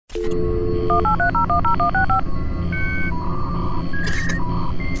Hi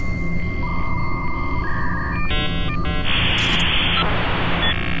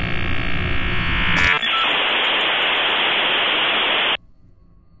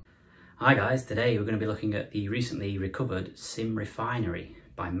guys, today we're going to be looking at the recently recovered SimRefinery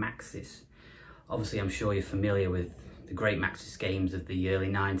by Maxis. Obviously I'm sure you're familiar with the great Maxis games of the early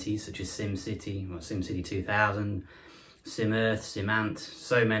 90s such as SimCity, or SimCity 2000, SimEarth, SimAnt,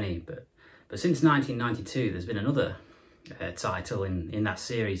 so many. But since 1992 there's been another title in that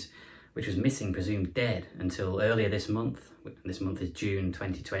series which was missing, presumed dead, until earlier this month. This month is June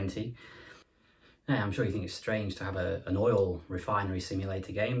 2020. Now, I'm sure you think it's strange to have an oil refinery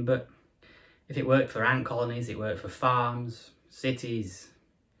simulator game, but if it worked for ant colonies, it worked for farms, cities,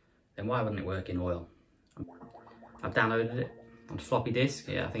 then why wouldn't it work in oil? I've downloaded it on floppy disk.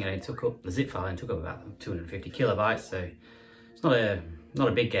 Yeah, I think it only took up, the zip file only took up about 250 kilobytes, so it's not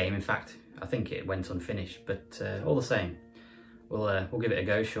a big game. In fact, I think it went unfinished, but all the same, we'll give it a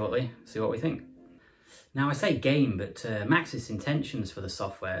go shortly, see what we think. Now, I say game, but Maxis' intentions for the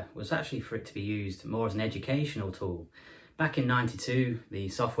software was actually for it to be used more as an educational tool. Back in '92, the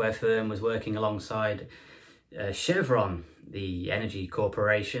software firm was working alongside Chevron, the energy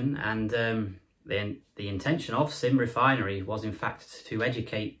corporation, and the intention of SimRefinery was in fact to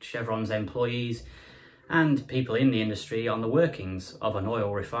educate Chevron's employees and people in the industry on the workings of an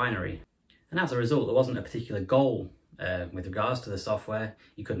oil refinery. And as a result, there wasn't a particular goal with regards to the software.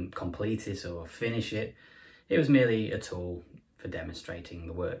 You couldn't complete it or finish it. It was merely a tool for demonstrating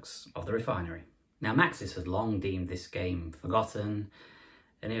the works of the refinery. Now, Maxis had long deemed this game forgotten,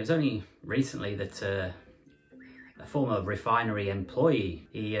 and it was only recently that a former refinery employee,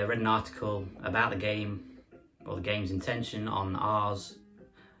 he read an article about the game, or the game's intention, on R's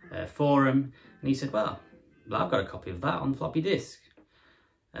forum, and he said, well, I've got a copy of that on floppy disk.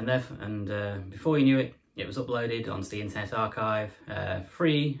 And before you knew it, it was uploaded onto the Internet Archive,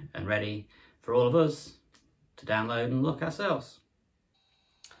 free and ready for all of us to download and look ourselves.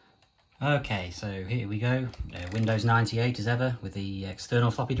 Okay, so here we go. Windows 98 as ever with the external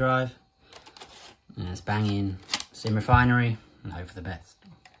floppy drive. And let's bang in SimRefinery and hope for the best.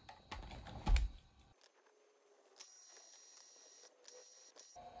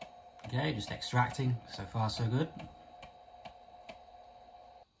 Okay, just extracting. So far so good.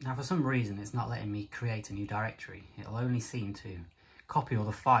 Now, for some reason it's not letting me create a new directory. It'll only seem to copy all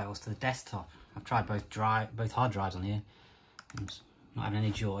the files to the desktop. I've tried both hard drives on here. Not having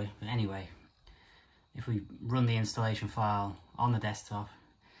any joy, but anyway, if we run the installation file on the desktop,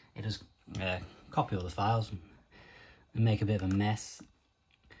 it does copy all the files and make a bit of a mess.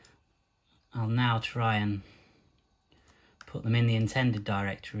 I'll now try and put them in the intended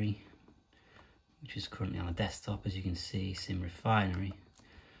directory, which is currently on the desktop, as you can see, SimRefinery, and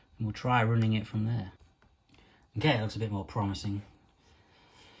we'll try running it from there. Okay, it looks a bit more promising.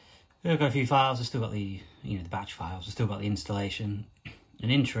 I've got a few files. I've still got the batch files. I've still got the installation,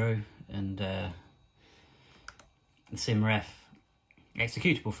 an intro, and the SimRef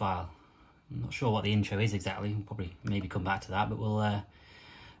executable file. I'm not sure what the intro is exactly. We'll probably maybe come back to that, but we'll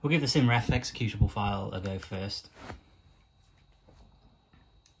give the SimRef executable file a go first.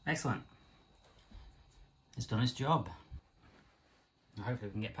 Excellent. It's done its job. Hopefully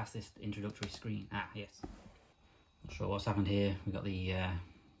we can get past this introductory screen. Ah, yes. Not sure what's happened here. We've got the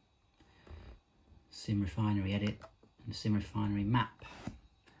SimRefinery edit and the SimRefinery map.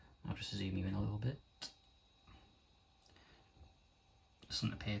 I'll just zoom you in a little bit.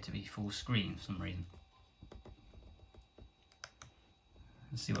 Doesn't appear to be full screen for some reason.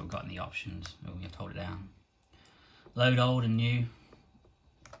 Let's see what we've got in the options. Oh, we have to hold it down. Load old and new.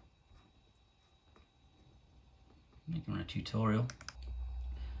 You can run a tutorial.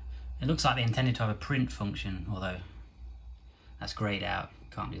 It looks like they intended to have a print function, although that's grayed out.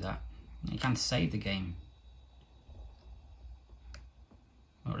 Can't do that. You can save the game,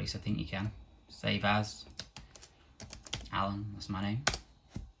 or at least I think you can. Save as Alan, that's my name.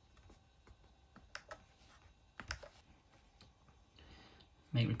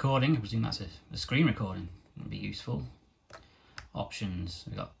 Make recording, I presume that's a screen recording, would be useful. Options,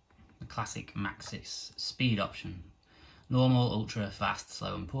 we've got the classic Maxis speed option. Normal, ultra, fast,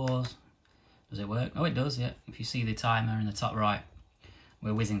 slow and pause. Does it work? Oh, it does, yeah. If you see the timer in the top right,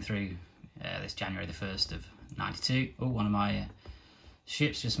 we're whizzing through this January the 1st of '92. Oh, one of my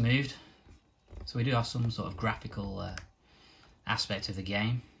ships just moved. So we do have some sort of graphical aspect of the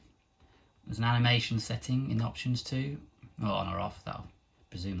game. There's an animation setting in options too, or on or off. I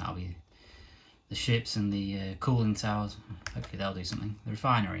presume that'll be the ships and the cooling towers. Hopefully they'll do something. The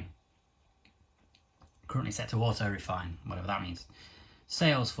refinery. Currently set to auto refine, whatever that means.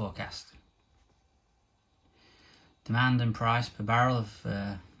 Sales forecast. Demand and price per barrel of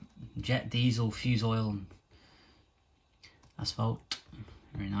jet, diesel, fuse oil, and asphalt.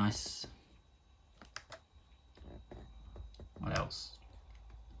 Very nice. What else?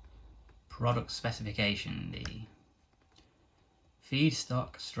 Product specification. The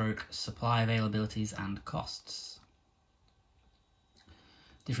feedstock / supply availabilities and costs.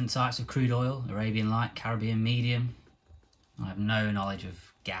 Different types of crude oil: Arabian Light, Caribbean Medium. I have no knowledge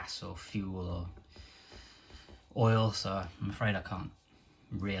of gas or fuel or oil, so I'm afraid I can't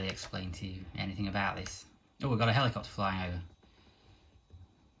really explain to you anything about this. Oh, we've got a helicopter flying over.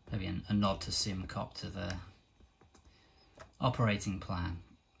 Maybe a nod to SimCopter there. Operating plan.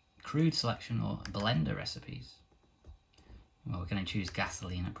 Crude selection or blender recipes. Well, we're going to choose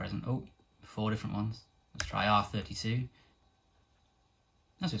gasoline at present. Oh, 4 different ones. Let's try R32.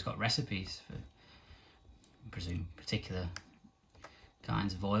 So it's got recipes for, I presume, particular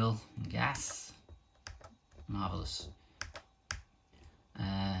kinds of oil and gas. Marvellous.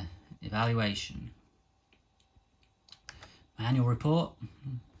 Evaluation. Annual report.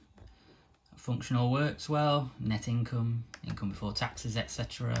 Functional works well. Net income, income before taxes,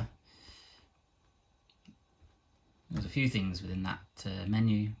 etc. There's a few things within that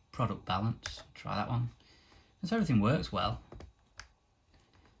menu. Product balance. Try that one. So everything works well.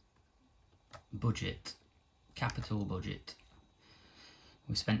 Budget. Capital budget.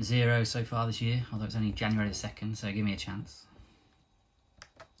 We've spent 0 so far this year, although it's only January the 2nd, so give me a chance.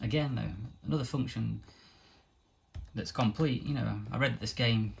 Again though, another function that's complete. You know, I read that this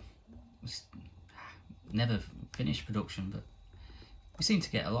game was never finished production, but we seem to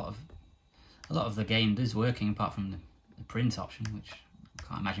get a lot of the game is working, apart from the print option, which I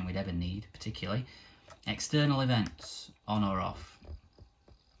can't imagine we'd ever need particularly. External events, on or off.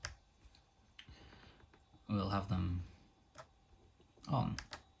 We'll have them on.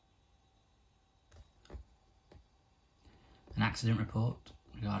 An accident report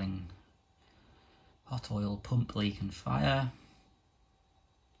regarding hot oil pump leak and fire.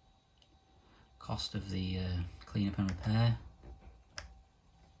 Cost of the cleanup and repair.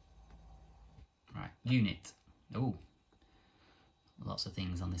 Right, unit. Oh, lots of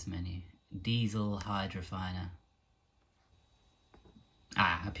things on this menu. Diesel hydrofiner.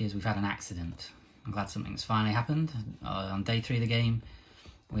 Appears we've had an accident. I'm glad something's finally happened. On day 3 of the game,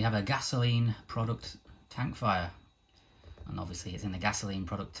 we have a gasoline product tank fire. And obviously it's in the gasoline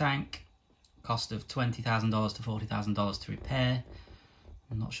product tank. Cost of $20,000 to $40,000 to repair.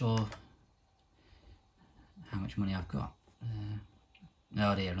 I'm not sure how much money I've got.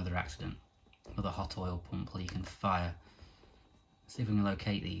 Oh dear, another accident. Another hot oil pump leak and fire. Let's see if we can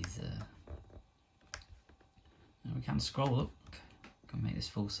locate these. We can scroll up. Can we make this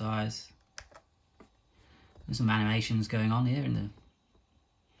full size? There's some animations going on here in the...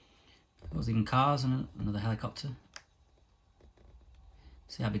 There's even cars and another helicopter.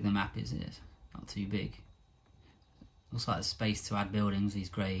 See how big the map is. It's not too big. Looks like there's space to add buildings. These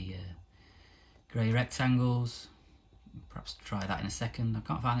grey rectangles. Perhaps try that in a second. I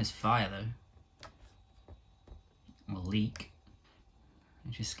can't find this fire though. Or leak.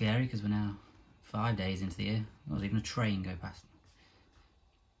 Which is scary because we're now 5 days into the year. There was even a train go past.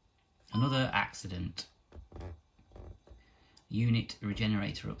 Another accident. Unit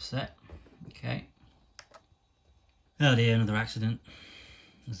regenerator upset. Okay. Oh dear, another accident.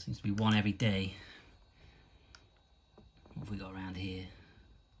 There seems to be one every day. What have we got around here?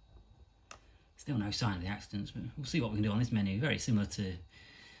 Still no sign of the accidents, but we'll see what we can do on this menu. Very similar to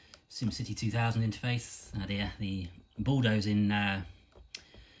SimCity 2000 interface. Oh dear, the bulldozing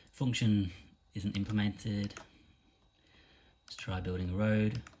function isn't implemented. Let's try building a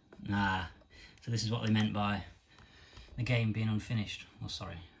road. So this is what they meant by the game being unfinished. Oh,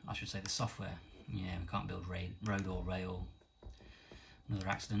 sorry, I should say the software. Yeah, we can't build road or rail. Another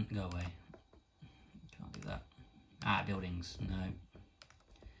accident, go away. Can't do that. Buildings, no.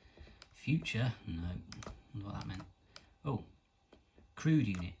 Future, no. I wonder what that meant. Oh, crude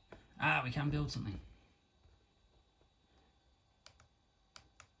unit. We can build something.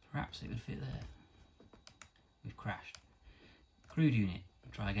 Perhaps it would fit there. We've crashed. Crude unit,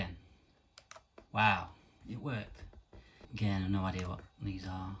 try again. Wow, it worked. Again, I have no idea what these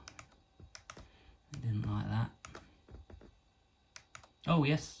are. I didn't like that. Oh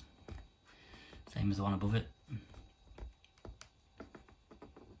yes, same as the one above it.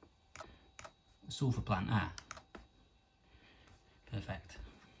 Sulfur plant, perfect.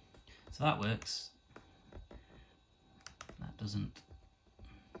 So that works. That doesn't.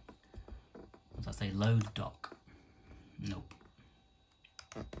 What's that say? Load dock. Nope.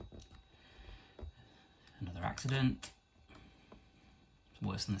 Another accident.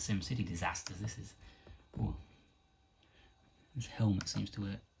 worse than the SimCity disasters, this is. Ooh. This helmet seems to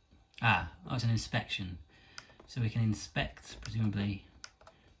work. Oh, it's an inspection. So we can inspect, presumably,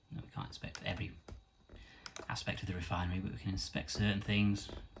 no, we can't inspect every aspect of the refinery, but we can inspect certain things.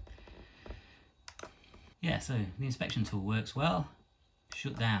 Yeah, so the inspection tool works well.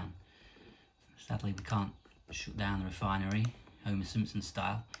 Shut down. Sadly, we can't shut down the refinery, Homer Simpson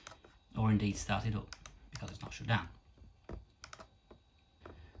style, or indeed start it up, because it's not shut down.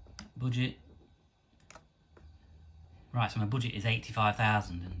 Budget. Right, so my budget is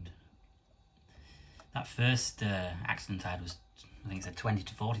 85,000, and that first accident I had was, I think it said $20,000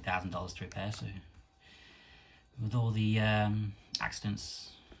 to $40,000 to repair, so with all the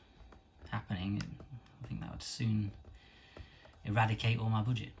accidents happening, I think that would soon eradicate all my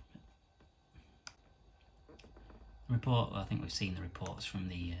budget. The report, well, I think we've seen the reports from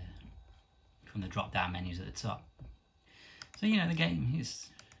the drop-down menus at the top. So, you know, the game is,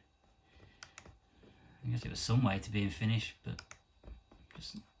 I guess it was some way to being finished, but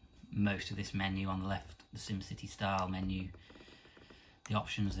just most of this menu on the left, the SimCity style menu, the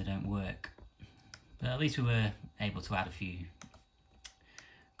options, they don't work. But at least we were able to add a few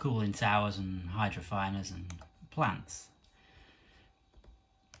cooling towers and hydrofiners and plants.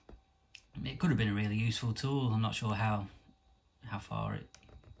 It could have been a really useful tool. I'm not sure how far it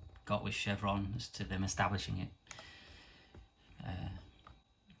got with Chevron as to them establishing it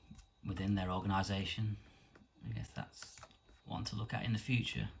within their organisation. I guess that's one to look at in the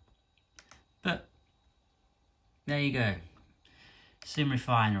future. But there you go.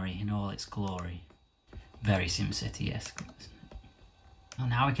 SimRefinery in all its glory. Very SimCity-esque. Well,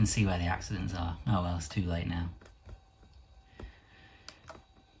 now we can see where the accidents are. Oh well, it's too late now.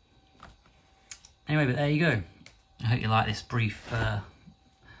 Anyway, but there you go. I hope you like this brief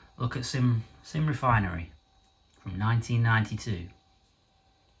look at SimRefinery from 1992.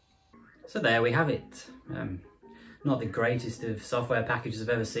 So there we have it. Not the greatest of software packages I've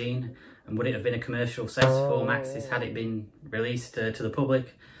ever seen, and would it have been a commercial success for Maxis had it been released to the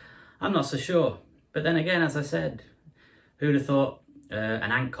public? I'm not so sure. But then again, as I said, who'd have thought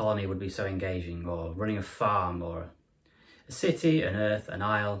an ant colony would be so engaging, or running a farm, or a city, an earth, an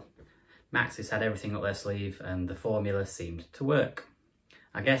isle. Maxis had everything up their sleeve and the formula seemed to work.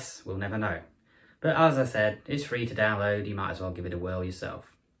 I guess we'll never know. But as I said, it's free to download, you might as well give it a whirl yourself.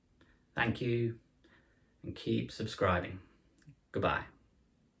 Thank you, and keep subscribing. Goodbye.